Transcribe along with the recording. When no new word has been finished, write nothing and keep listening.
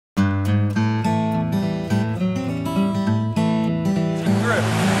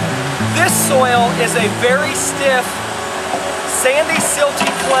This soil is a very stiff, sandy,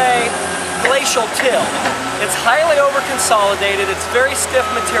 silty clay glacial till. It's highly over-consolidated, it's very stiff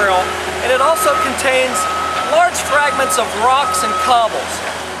material, and it also contains large fragments of rocks and cobbles.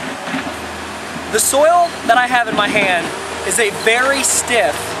 The soil that I have in my hand is a very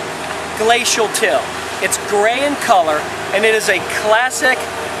stiff glacial till. It's gray in color, and it is a classic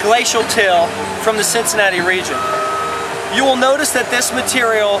glacial till from the Cincinnati region. You will notice that this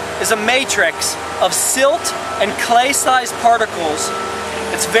material is a matrix of silt and clay-sized particles.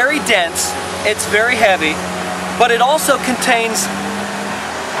 It's very dense, it's very heavy, but it also contains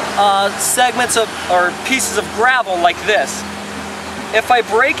segments of, or pieces of gravel like this. If I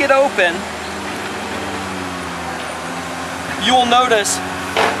break it open, you will notice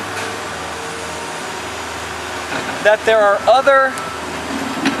that there are other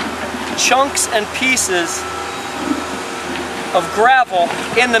chunks and pieces of gravel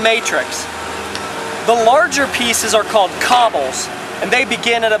in the matrix. The larger pieces are called cobbles, and they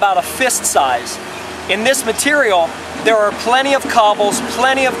begin at about a fist size. In this material, there are plenty of cobbles,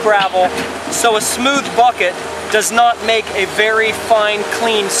 plenty of gravel, so a smooth bucket does not make a very fine,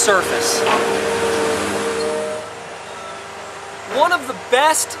 clean surface. One of the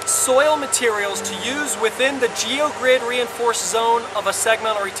best soil materials to use within the geogrid-reinforced zone of a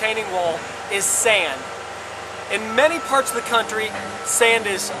segmental retaining wall is sand. In many parts of the country, sand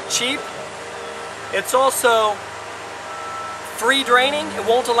is cheap. It's also free draining. It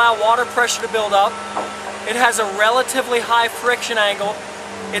won't allow water pressure to build up. It has a relatively high friction angle.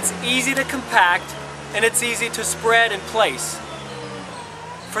 It's easy to compact, and it's easy to spread in place.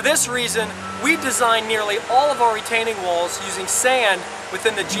 For this reason, we design nearly all of our retaining walls using sand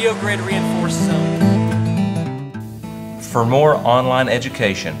within the geogrid-reinforced zone. For more online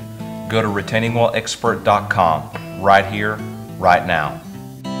education, go to retainingwallexpert.com right here, right now.